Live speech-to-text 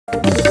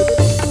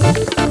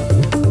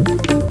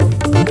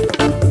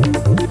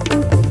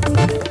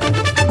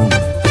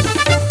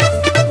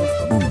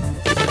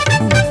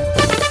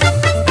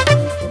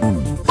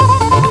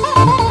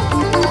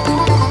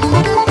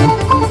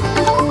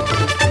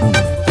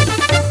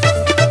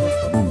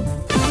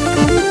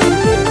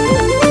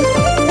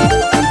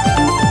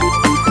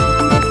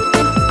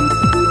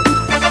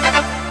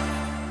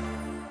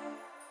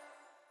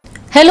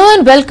Hello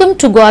and welcome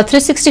to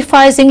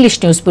GOA365's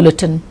English News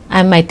Bulletin. I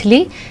am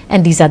Maithili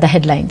and these are the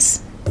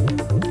headlines.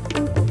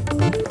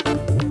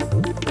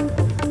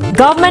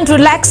 Government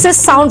relaxes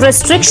sound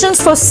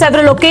restrictions for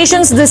several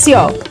occasions this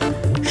year.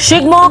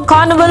 Shigmore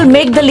Carnival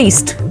make the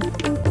least.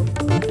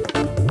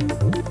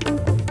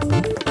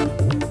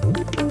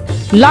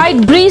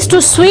 Light breeze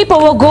to sweep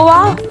over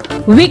Goa.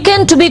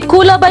 Weekend to be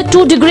cooler by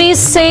 2 degrees,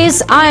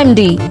 says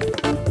IMD.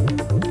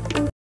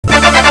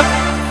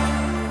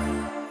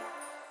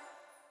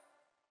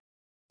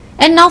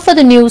 And now for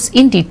the news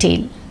in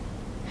detail.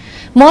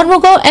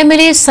 Mormugao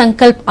MLA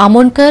Sankalp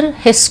Amonkar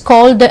has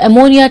called the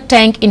ammonia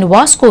tank in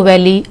Vasco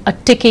Valley a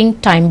ticking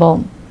time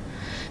bomb.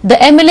 The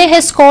MLA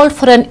has called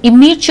for an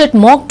immediate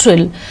mock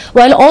drill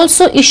while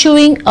also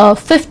issuing a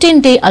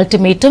 15-day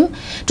ultimatum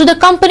to the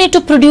company to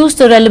produce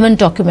the relevant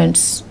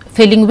documents,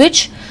 failing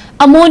which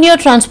ammonia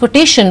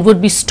transportation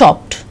would be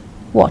stopped.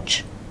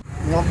 Watch.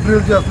 Mock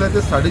drill जे असले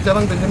ते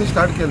 4:30 त्यांनी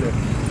start केले.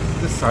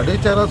 ते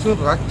 4:30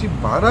 पासून रातची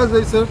 12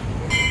 जायसर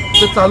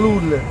ते चालू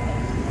उरले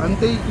आणि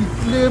ते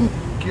इतले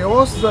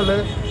केओस झाले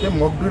ते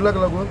मॉक ड्रिलाक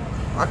लागून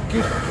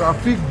आख्खी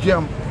ट्रॅफिक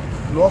जॅम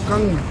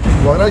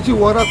लोकांक वराची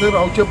वरां थंय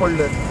रावचे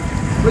पडले.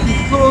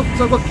 इतलो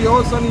सारको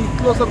केओस आणि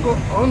इतलो सारको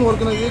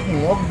अनऑर्गनायज एक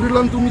मॉक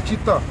ड्रिलान तुम्ही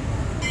चिंता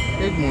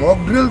एक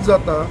मॉक ड्रिल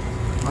जाता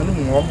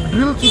आणि मॉक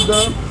ड्रिल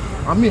सुद्दां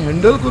आमी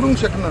हँडल करूंक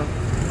शकना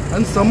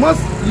आणि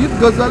समज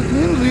हीच गजाल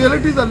इन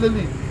रियलिटी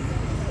जाल्लेली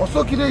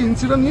असो कितें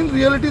इन्सिडंट इन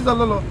रियलिटी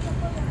जाल्लो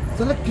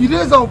जाल्यार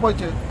कितें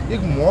जावपाचें. एक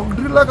मॉक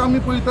ड्रिलाक आमी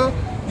पळयता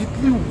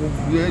इतली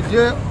हे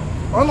जे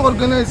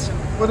अनऑर्गनायज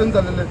पर्यंत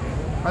जालेले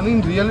आनी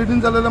इन रियलिटीन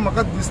जालेले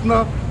म्हाका दिसना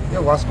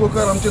हे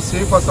वास्कोकार आमचे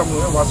सेफ आसा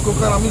म्हणून. हे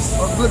वास्कोकार आमी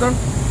सगळे जाण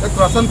त्या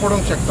त्रासान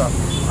पडोंक शकता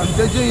आनी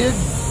तेजें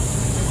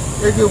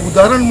एक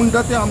उदाहरण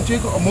म्हणटा ते आमचे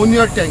एक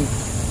अमोनिया टँक.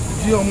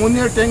 जी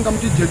अमोनिया टँक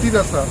आमची जेटीत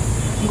आसा.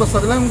 तुमकां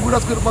सगळ्यांक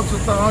उगडास करपाक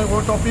सोदता हांव हो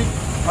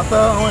टॉपीक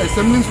आतां हांव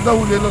एसेंब्लीन सुद्दां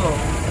उलयलेलो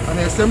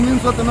आनी एसेंब्लीन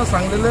सुद्दां तेन्ना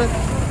सांगलेलें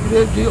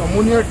की जी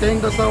अमोनिया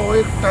टँक आसा हो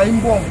एक टायम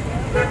बॉम्ब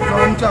जो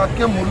आमच्या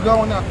आख्ख्या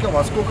मुरगांव आनी आख्ख्या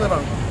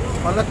वास्कोकारांक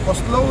फाल्यां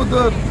कसलो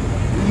जर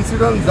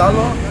इन्सिडंट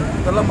जालो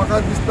जाल्यार म्हाका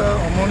दिसता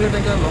अमोनिया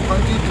टँकार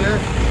लोकांची जे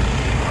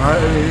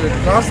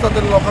त्रास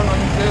जातले लोकांक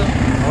आनी जे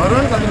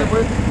मरण जातलें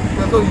पळय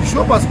तेजो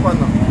हिशोब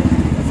आसपाना.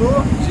 सो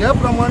जे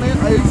प्रमाणे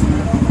आयज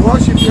गोवा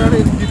शिपयार्ड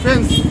एक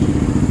डिफेन्स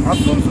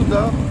आसून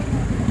सुद्दां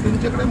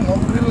तेंचे कडेन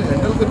मॉक ड्रिल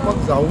हँडल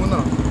करपाक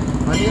जावना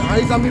आनी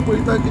आयज आमी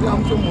पळयता की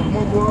आमच्या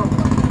मोर्मुगांव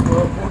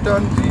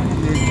पोर्टान जी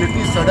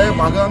जेटी सड्या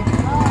भागान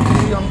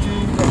जी आमची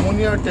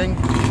अमोनिया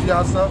टँक जी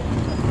आसा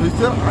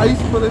थंयसर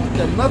आयज पर्यंत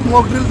केन्नाच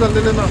मॉक ड्रिल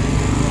जाल्लेलें ना.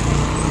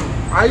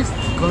 आयज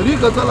खरी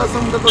गजाल आसा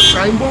म्हणटा तो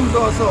टायम बॉम्ब जो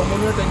आसा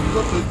अमोनिया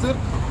टँकीचो थंयसर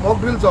मॉक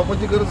ड्रिल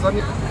जावपाची गरज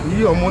आनी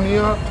ही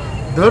अमोनिया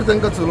धर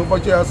तांकां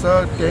चलोवपाचें आसा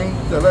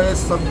टँक जाल्यार हे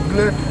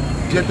सगळे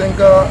जे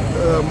तांकां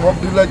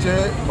मॉक ड्रिलाचे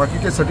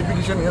बाकीचे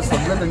सर्टिफिकेशन हे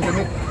सगळें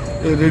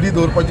तेंच्यांनी रेडी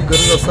दवरपाची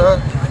गरज आसा.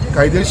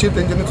 कायदेशीर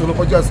तेंच्यांनी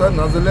चलोवपाचें आसा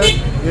नाजाल्यार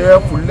हे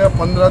फुडल्या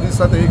 15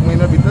 दिसांत 1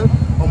 म्हयन्या भितर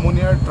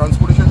अमोनिया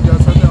ट्रान्सपोर्टेशन जे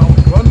आसा तें हांव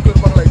बंद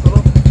करपाक लायतलो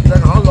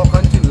कित्याक हांव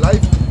लोकांची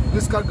लायफ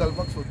रिस्काक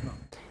घालपाक सोदना.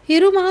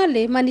 Hiru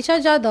Mahale, Manisha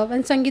Jadhav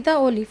and Sangeeta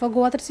Oli for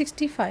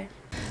GOA365.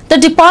 The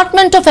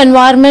Department of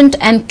Environment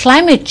and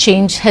Climate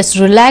Change has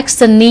relaxed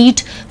the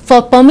need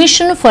for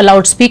permission for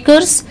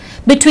loudspeakers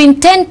between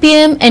 10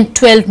 p.m. and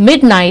 12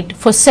 midnight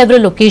for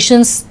several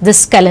occasions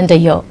this calendar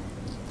year.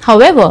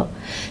 However,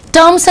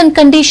 terms and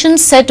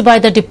conditions set by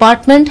the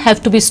department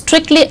have to be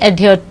strictly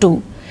adhered to.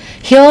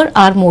 Here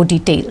are more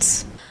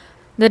details.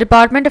 The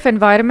Department of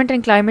Environment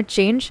and Climate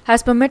Change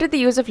has permitted the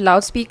use of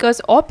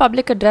loudspeakers or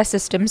public address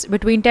systems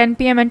between 10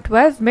 p.m. and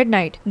 12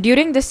 midnight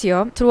during this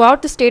year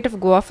throughout the state of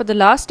Goa for the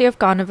last day of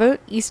Carnival,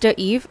 Easter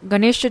Eve,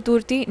 Ganesh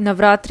Chaturthi,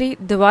 Navratri,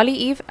 Diwali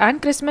Eve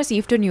and Christmas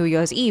Eve to New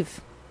Year's Eve.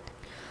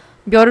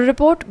 Bureau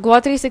Report,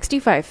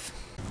 GOA365.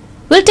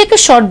 We'll take a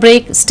short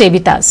break. Stay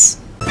with us.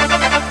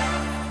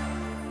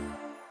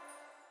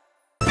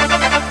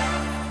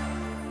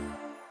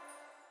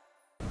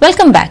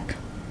 Welcome back.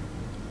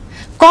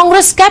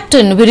 Congress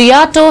captain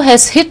Viriato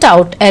has hit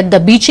out at the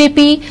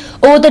BJP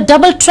over the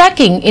double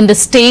tracking in the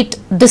state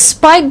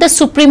despite the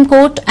Supreme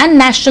Court and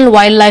National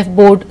Wildlife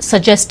Board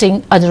suggesting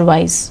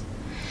otherwise.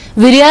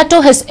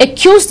 Viriato has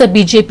accused the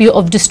BJP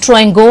of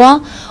destroying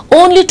Goa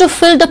only to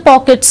fill the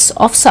pockets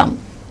of some.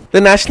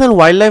 The National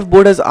Wildlife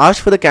Board has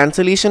asked for the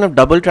cancellation of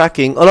double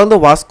tracking along the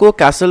Vasco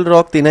Castle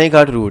Rock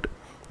Tinaigarh route.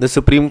 The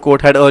Supreme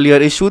Court had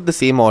earlier issued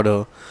the same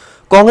order.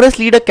 Congress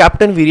leader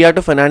Captain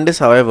Viriato Fernandes,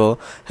 however,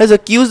 has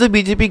accused the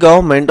BJP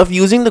government of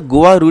using the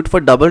Goa route for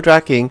double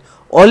tracking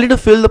only to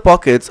fill the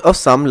pockets of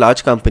some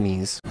large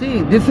companies.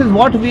 See, this is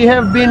what we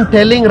have been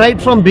telling right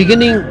from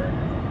beginning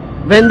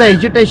when the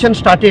agitation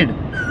started.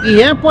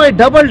 Here point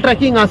double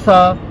tracking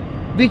asa,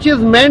 which is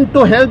meant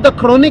to help the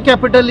crony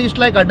capitalists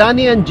like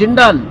Adani and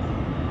Jindal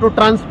to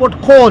transport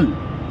coal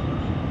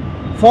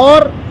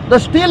for the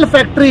steel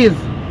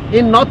factories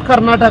in North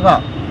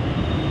Karnataka.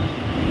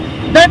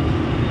 That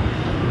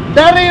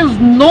there is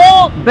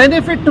no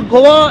benefit to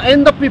Goa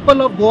and the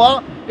people of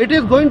Goa. It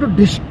is going to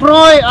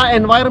destroy our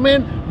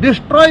environment,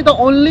 destroy the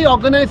only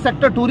organized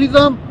sector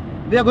tourism,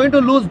 we are going to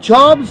lose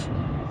jobs,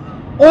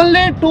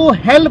 only to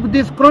help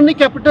these crony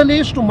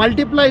capitalists to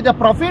multiply the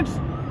profits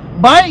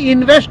by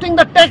investing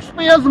the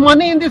taxpayers'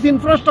 money in this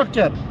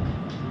infrastructure.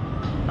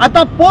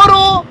 आता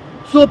पोरू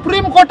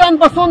supreme कोर्टान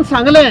पासून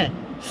सांगले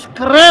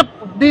scrap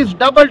this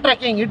double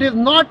tracking. It is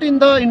not in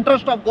the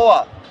interest of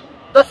Goa.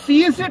 The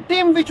CEC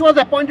team which was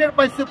appointed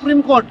by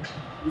Supreme Court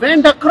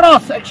went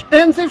across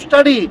extensive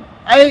study.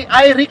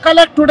 I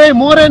recollect today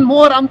more and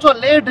more amcho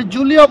late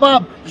Julio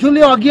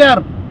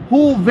Aguirre,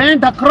 who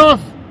went across,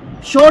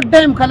 showed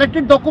them,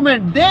 collected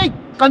document. They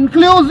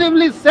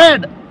conclusively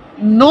said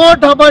no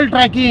double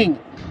tracking.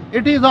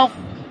 It is of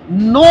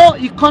no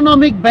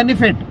economic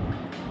benefit.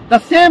 The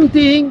same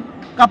thing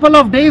couple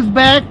of days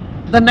back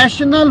the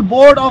National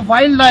Board of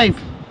Wildlife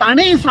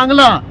ताणी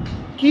सांगला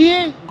की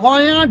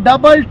गोया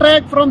double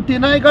track from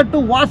Tinaigarh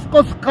to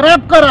Vasco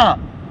scrap kara.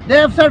 They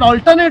have said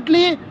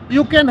alternately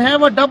you can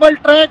have a double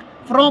track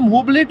from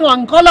Hubli to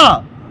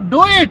Ankola.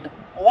 Do it.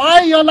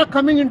 Why you all are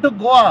coming into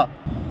Goa?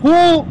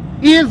 Who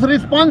is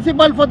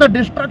responsible for the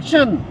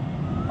destruction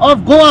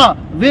of Goa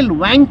will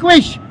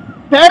vanquish,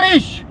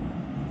 perish.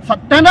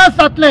 सत्यानाश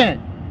जातले.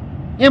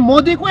 हे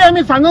मोदीकूय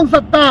आमी सांगूंक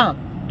सोदता,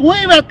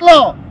 तूंय वेतलो.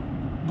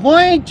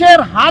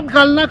 गोंयचेर हात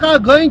घालनाका,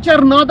 गोंयचेर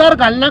नदर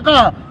घालनाका.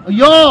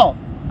 यो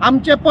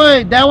आमचे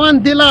पळय देवान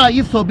दिला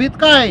ही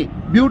सोबीतकाय,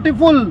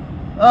 beautiful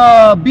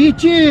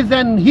beaches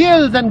and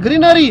hills and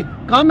greenery.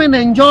 Come and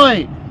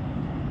enjoy,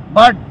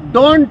 but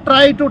don't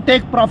try to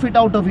take profit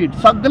out of it.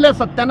 सगळे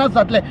सत्यानाश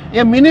जातले.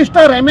 हे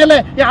मिनिस्टर MLA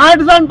हे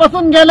 8 जण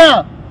पासून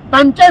गेल्या,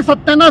 तांचे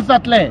सत्यानाश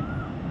जातले.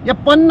 हे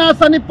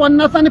 50 आणि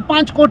 50 आणि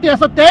 5 कोटी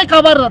असं ते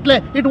खबर जातले.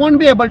 It won't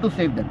be able to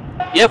save them.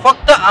 हे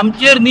फक्त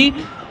आमचेर न्ही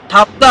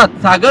थापतात.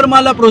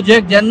 सागरमाला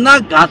प्रोजेक्ट जेन्ना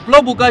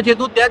घातलो बुकाचेर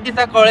तूं त्या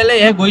दिसा कळयलें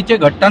हे गोंयचे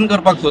घट्टान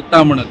करपाक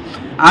सोदता म्हणून.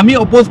 आमी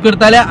अपोज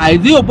करताले,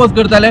 आयजूय अपोज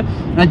करताले.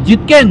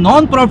 जितके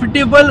नॉन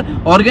प्रॉफिटेबल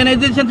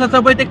ऑर्गनायझेशन्स आसा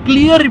पळय ते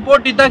क्लियर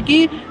रिपोर्ट दिता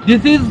की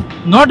this is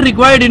not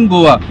required in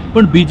Goa.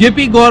 पण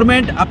बीजेपी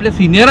गव्हर्नमेंट आपल्या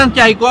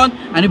सिनियरांचे आयकून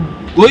आनी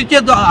गोंयचे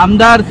जो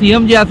आमदार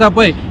CM जे आसा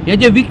पळय हे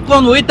जे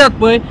विकून वयतात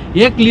पळय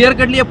हे क्लियर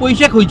कटली हे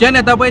पयशे खंयच्यान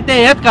येता पळय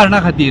ते हेच कारणा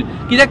खातीर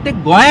कित्याक ते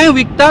गोंयांक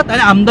विकतात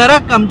आनी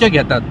आमदाराक आमच्या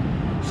घेतात.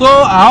 सो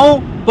हांव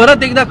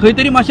परत एकदा खंय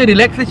तरी मातशें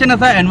रिलॅक्सेशन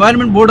आसा.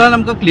 एनवायरमेंट बोर्डान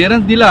आमकां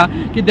क्लियरन्स दिला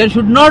की देर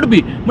शुड नॉट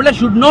बी. म्हटल्यार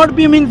should not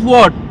be mince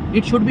what,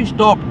 it should be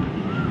stopped.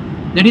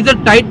 That is a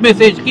tight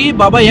message की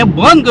बाबा हे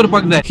बंद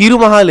करपाक जाय. Hiru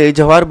Mahale,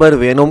 Jawahar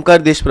Barve and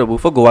Omkar Deshprabhu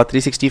for GOA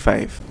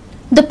 365.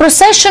 The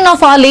procession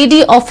of Our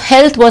Lady of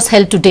Health was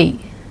held today.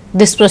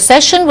 This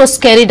procession was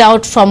carried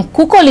out from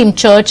Kukolim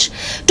Church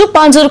to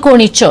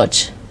Panjarkoni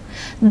Church.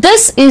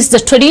 This is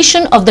the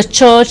tradition of the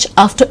church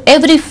after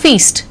every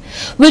feast,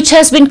 which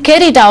has been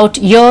carried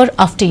out year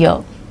after year.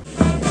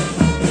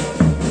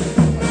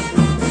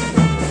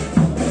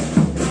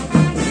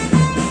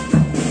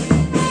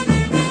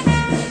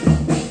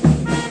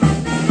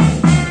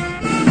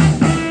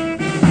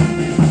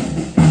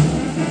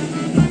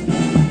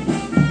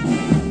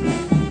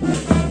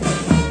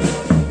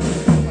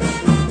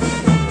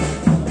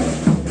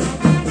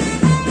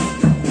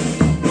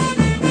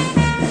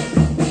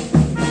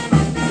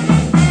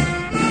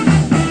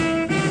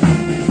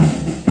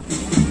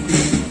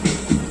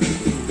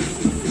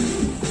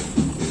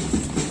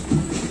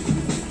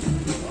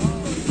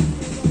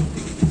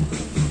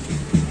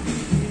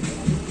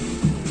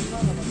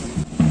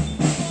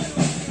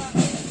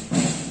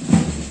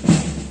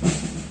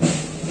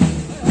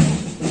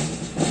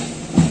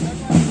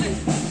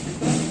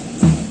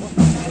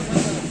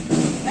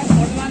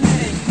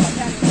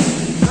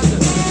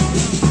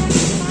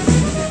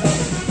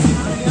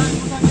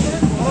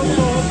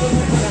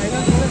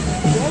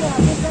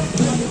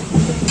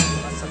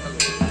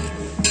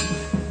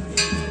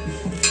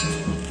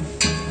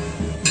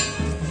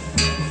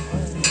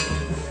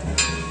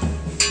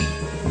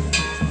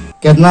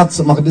 केन्नाच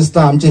म्हाका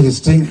दिसता आमचे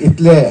हिस्ट्रीन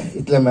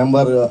इतले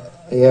member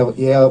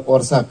हे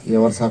वर्साक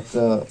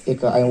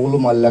एक हांवें उलो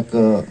मारल्याक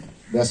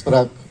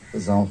बेस्पराक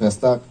जावं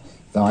फेस्ताक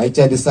जावं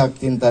आयच्या दिसाक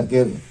 3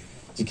 तारखेर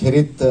जी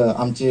खेरीत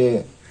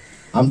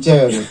आमचे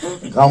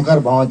गांवकार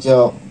भावांच्या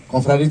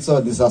कॉन्फ्रॅरीचो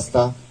दीस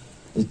आसता.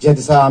 जे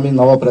दिसा आमी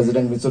नवो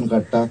प्रेसिडेंट वेंचून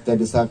काडटा त्या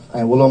दिसाक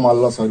हांवें उलो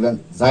मारलो सगळ्यांक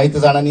जायते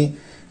जाणांनी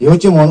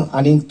येवचे म्हूण.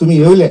 आनी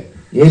तुमी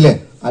येयले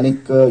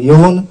आनीक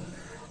येवन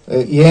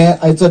हे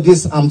आयचो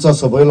दीस आमचो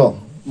सोबयलो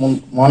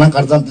मोना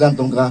काळजांतल्यान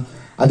तुमकां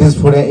आदींच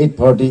फुडें एक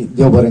फावटी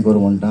देव बरें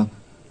करूं म्हणटा.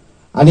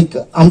 आनीक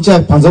आमच्या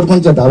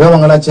पांजरकोणच्या धाव्या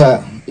वांगडाच्या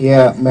हे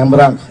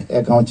मेंबरांक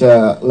हे गांवच्या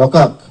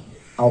लोकांक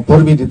हांव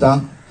परबी दितां.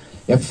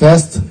 हे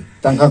फेस्त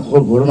तांकां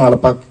घडोवन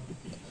हाडपाक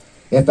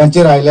हे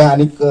तांचेर आयले.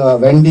 आनीक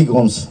वेंडी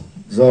गोम्स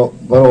जो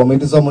बरो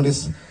उमेदीचो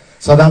मनीस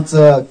सदांच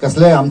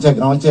कसलेय आमच्या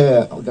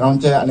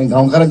गांवचे आनी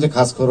गांवकारांचे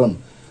खास करून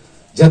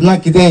जेन्ना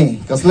कितेंय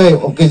कसलेय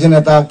ओकेजन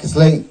येता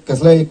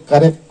कसलेय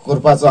कार्य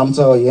करपाचो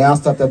आमचो हे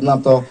आसता तेन्ना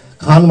तो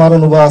खान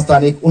मारून उबो आसता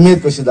आनी एक उमेद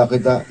कशी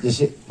दाखयता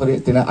जशी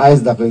तिणें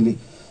आयज दाखयली.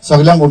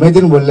 सगळ्यांक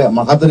उमेदीन बोलले.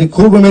 म्हाका तरी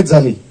खूब उमेद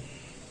जाली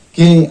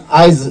की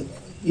आयज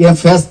हे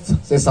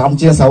फेस्त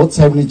आमचे साऊथ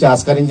सायबीणीचे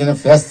आस्कारींचे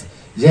फेस्त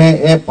जे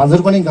हे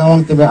पांजरकोणी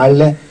गांवांक तेमी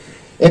हाडले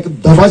एक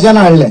धबाज्यान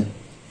हाडले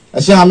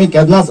अशें आमी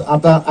केन्नाच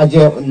आतां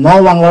हाजे 9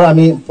 वांगड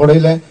आमी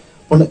पळयले,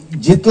 पूण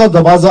जितलो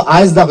दबाजो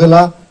आयज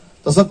दाखयला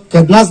तसो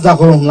केन्नाच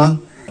दाखोवंक ना.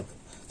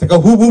 ताका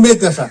खूब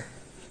उमेद आसा.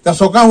 त्या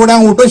सकाळ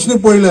फुड्यांक उठोचनी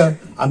पळयलं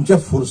आमच्या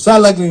फुरसा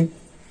लागीं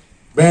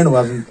बँड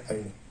वाजून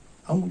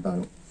हांव म्हणटा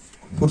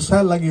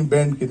फुरसा लागीं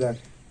बँड कित्याक,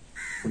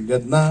 पूण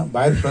जेन्ना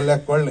भायर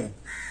सरल्याक कळ्ळें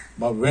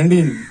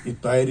वेंडीन ही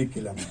तयारी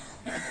केल्या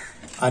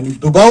आनी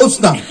दुबावूच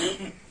ना.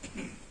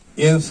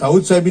 हे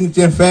साऊथ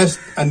सायबीनचें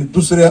फेस्त आनी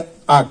दुसरें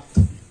आक्ट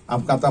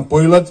आमकां आतां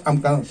पयलोच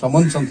आमकां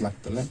समन्स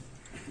लागतलें.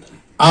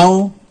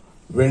 हांव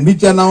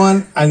वेंडीच्या नांवान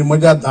आनी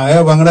म्हज्या 10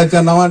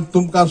 वांगड्याच्या नांवान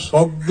तुमकां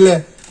सगळे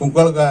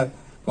कुंकळकार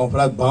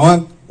कोंकणांत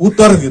भावांक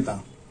उतर दिता.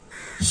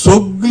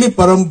 सगळी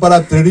परंपरा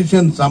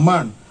ट्रेडिशन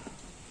सांबाळ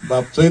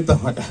बाब चयता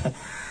म्हाका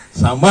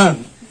सांबाळ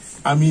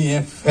आमी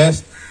हें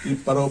फेस्त ही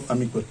परब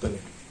आमी करतले.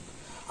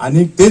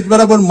 आनी तेच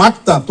बरोबर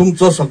मागता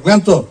तुमचो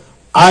सगळ्यांचो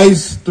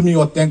आयज तुमी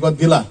हो तेंको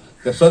दिला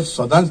तसोच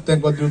सदांच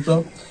तेंको दिवचो.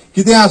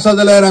 कितें आसा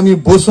जाल्यार आमी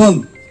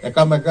बसून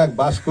एकामेकाक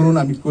भास करून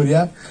आमी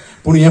करया,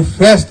 पूण हें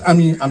फेस्त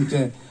आमी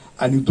आमचें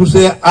आनी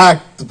दुसरें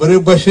आक्ट बरे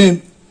भशेन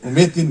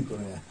उमेदीन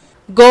करूया.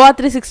 गोवा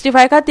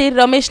 365 खातीर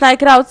रमेश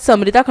नायक राउत,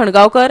 समृता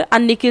खणगांवकर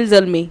आनी निखिल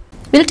जल्मी.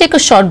 We'll take a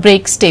short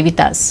break. Stay with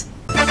us.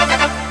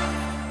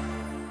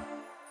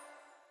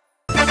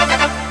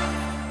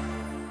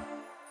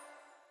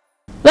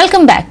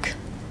 Welcome back.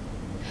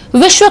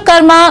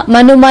 Vishwakarma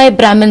Manumai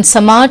Brahmin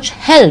Samaj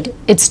held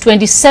its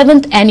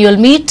 27th annual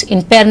meet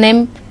in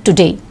Pernem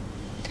today.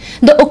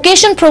 The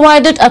occasion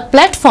provided a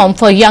platform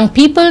for young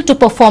people to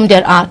perform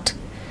their art.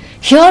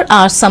 Here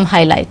are some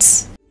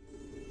highlights.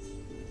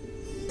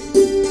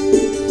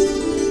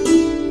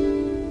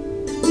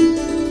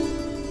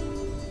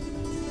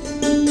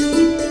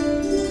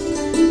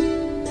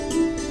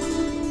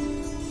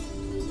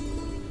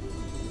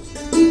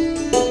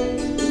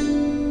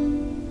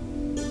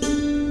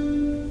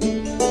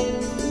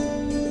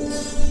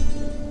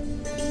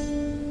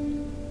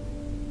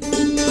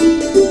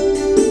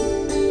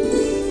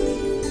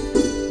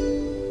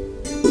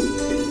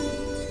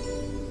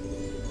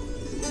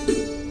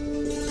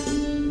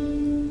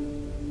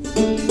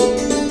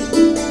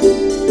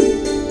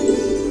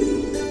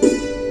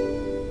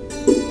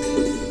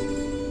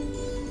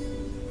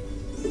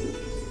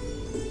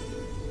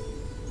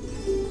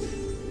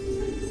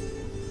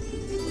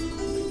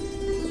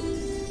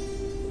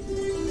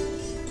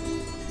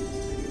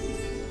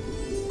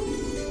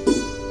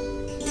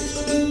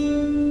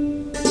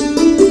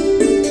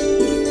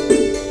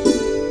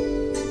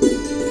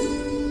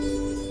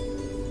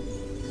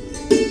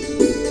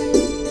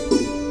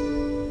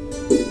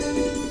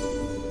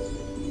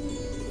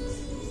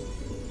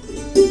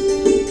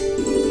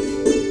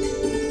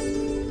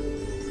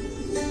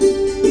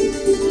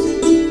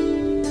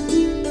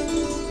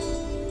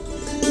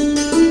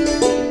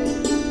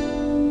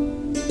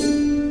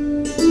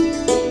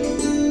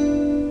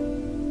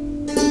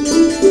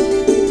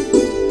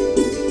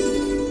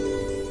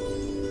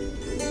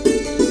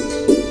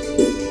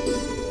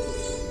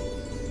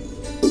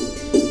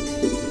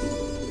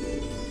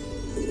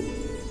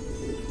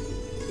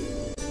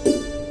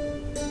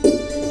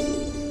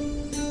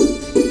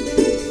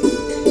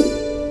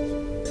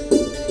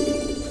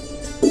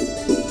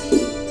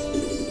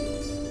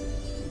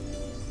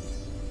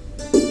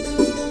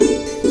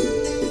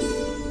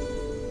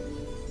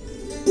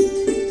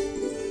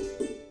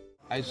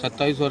 आज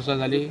 27 वर्सां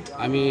जाली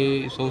आमी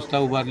संस्था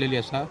उबारलेली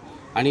आसा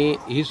आणि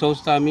ही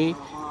संस्था आमी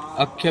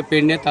अख्ख्या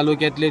पेडणे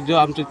तालुक्यातले जो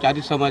आमचो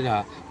 4 समाज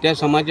आहा त्या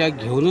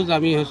समाजाक घेऊनच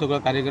आमी हे सगळो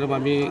कार्यक्रम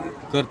आमी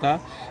करता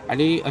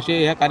आणि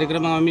असे ह्या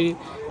कार्यक्रमाक आमी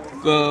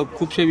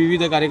खूबशे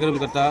विविध कार्यक्रम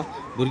करता.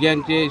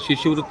 भुरग्यांचे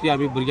शिष्यवृत्ती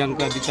आमी भुरग्यांक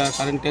दिता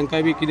कारण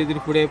तांकां बी कितें तरी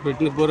फुडें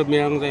फिटनेस बरो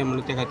मेळोंक जाय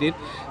म्हणून ते खातीर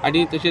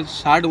आणि तशेंच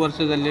 60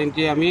 वर्सां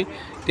जाल्ल्यांचे आमी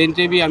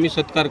तेंचे बी आमी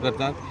सत्कार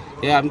करतात.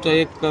 हे आमचो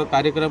एक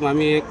कार्यक्रम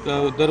आमी एक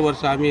दर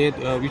वर्सा आमी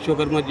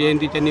विश्वकर्मा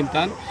जयंतीच्या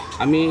निमतान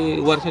आमी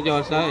वर्साच्या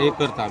वर्सा हे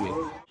करता आमी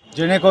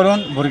जेणे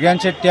करून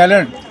भुरग्यांचे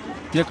टॅलंट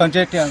जे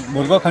खंयचे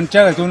भुरगो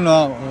खंयच्या हितून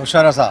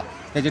हुशार आसा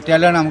तेजे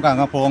टॅलंट आमकां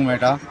हांगा पळोवंक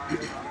मेळटा.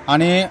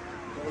 आनी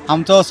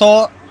आमचो असो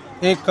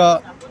एक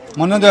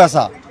मनोदय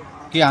आसा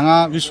की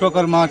हांगा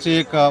विश्वकर्माची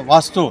एक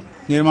वास्तू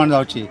निर्माण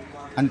जावची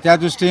आनी त्या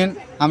दृश्टीन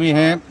आमी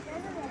हे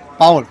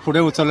पावल फुडें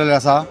उचललेलें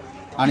आसा.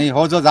 आनी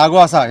हो जो जागो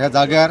आसा ह्या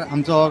जाग्यार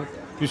आमचो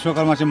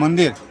विश्वकर्माचें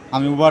मंदिर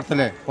आमी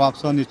उबारतले हो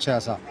आमचो निश्चय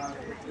आसा.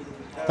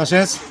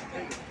 तशेंच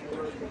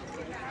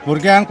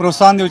भुरग्यांक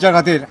प्रोत्साहन दिवच्या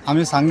खातीर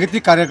आमी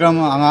सांगीतीक कार्यक्रम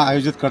हांगा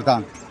आयोजीत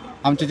करतात.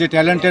 आमचे जे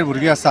टॅलंटेड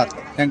भुरगीं आसतात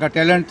तांकां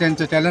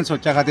तेंचे टॅलंट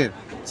सोदच्या खातीर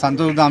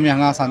सांजचो सुद्दां आमी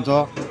हांगा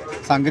सांजचो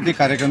सांगीतीक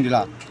कार्यक्रम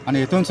दिला. आनी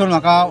हेतूनसून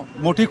म्हाका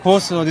मोठी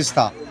खोस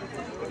दिसता.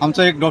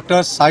 आमचो एक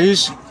डॉक्टर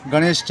साईश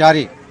गणेश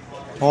च्यारी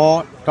हो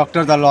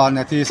डॉक्टर जाल्लो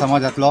नेती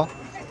समाजांतलो.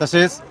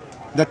 तशेंच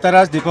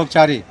दत्तराज दीपक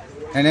च्यारी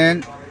हेणें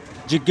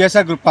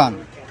जिज्ञासा ग्रुपान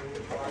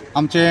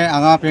आमचे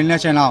हांगा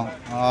पेडण्याचें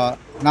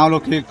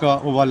नांवलौकीक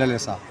उबारलेलें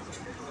आसा.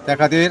 त्या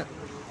खातीर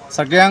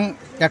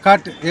सगळ्यांक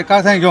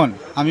एका थंय घेवन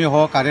आमी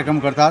हो कार्यक्रम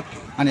करतात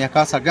आनी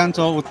हेका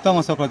सगळ्यांचो उत्तम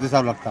असो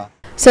प्रतिसाद लागता.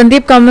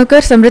 Sandeep कामलकर,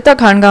 Samrita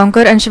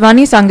खणगांवकर and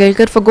Shivani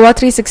Sangelkar for GOA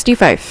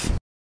 365.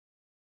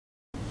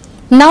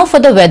 Now for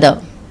the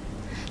weather.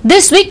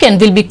 This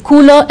weekend will be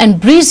cooler and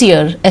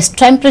breezier as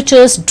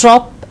temperatures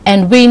drop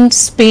and wind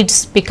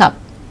speeds pick up.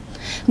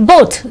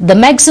 Both the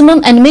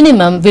maximum and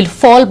minimum will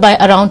fall by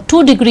around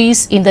 2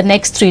 degrees in the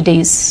next 3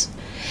 days,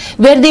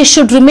 where they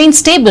should remain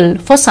stable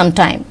for some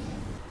time.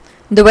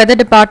 The weather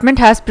department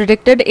has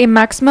predicted a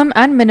maximum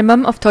and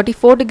minimum of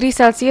 34 degrees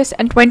Celsius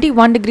and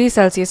 21 degrees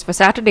Celsius for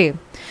Saturday.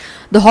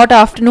 The hot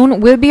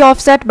afternoon will be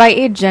offset by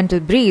a gentle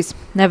breeze.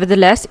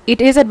 Nevertheless,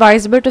 it is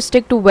advisable to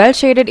stick to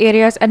well-shaded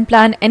areas and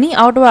plan any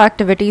outdoor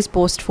activities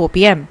post 4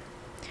 p.m.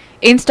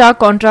 In stark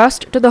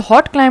contrast to the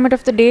hot climate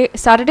of the day,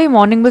 Saturday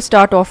morning will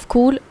start off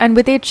cool and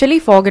with a chilly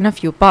fog in a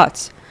few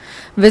parts.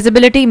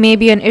 Visibility may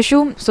be an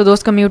issue, so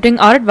those commuting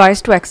are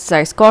advised to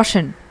exercise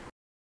caution.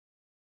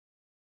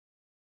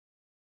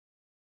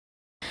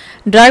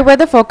 Dry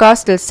weather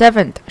forecast till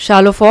 7th.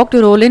 Shallow fog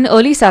to roll in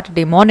early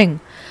Saturday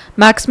morning.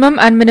 Maximum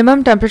and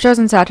minimum temperatures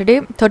on Saturday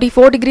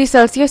 34 degrees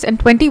Celsius and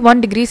 21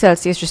 degrees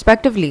Celsius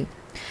respectively.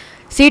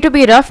 Sea to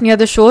be rough near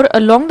the shore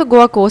along the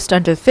Goa coast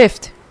until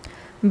 5th.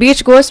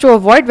 Beach goers to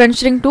avoid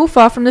venturing too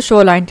far from the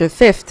shoreline till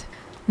 5th.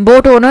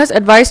 Boat owners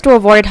advised to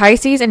avoid high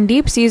seas and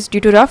deep seas due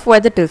to rough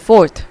weather till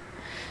 4th.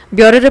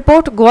 Bureau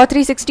Report,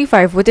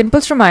 GOA365 with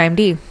inputs from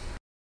IMD.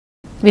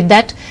 With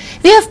that,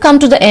 we have come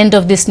to the end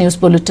of this news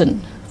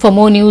bulletin. For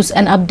more news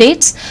and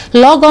updates,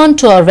 log on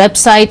to our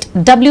website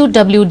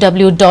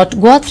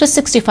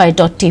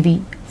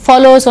www.goa365.tv.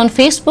 Follow us on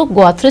Facebook,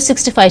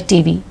 GOA365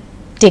 TV.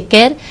 Take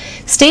care,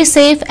 stay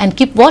safe and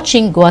keep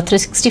watching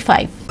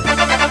GOA365.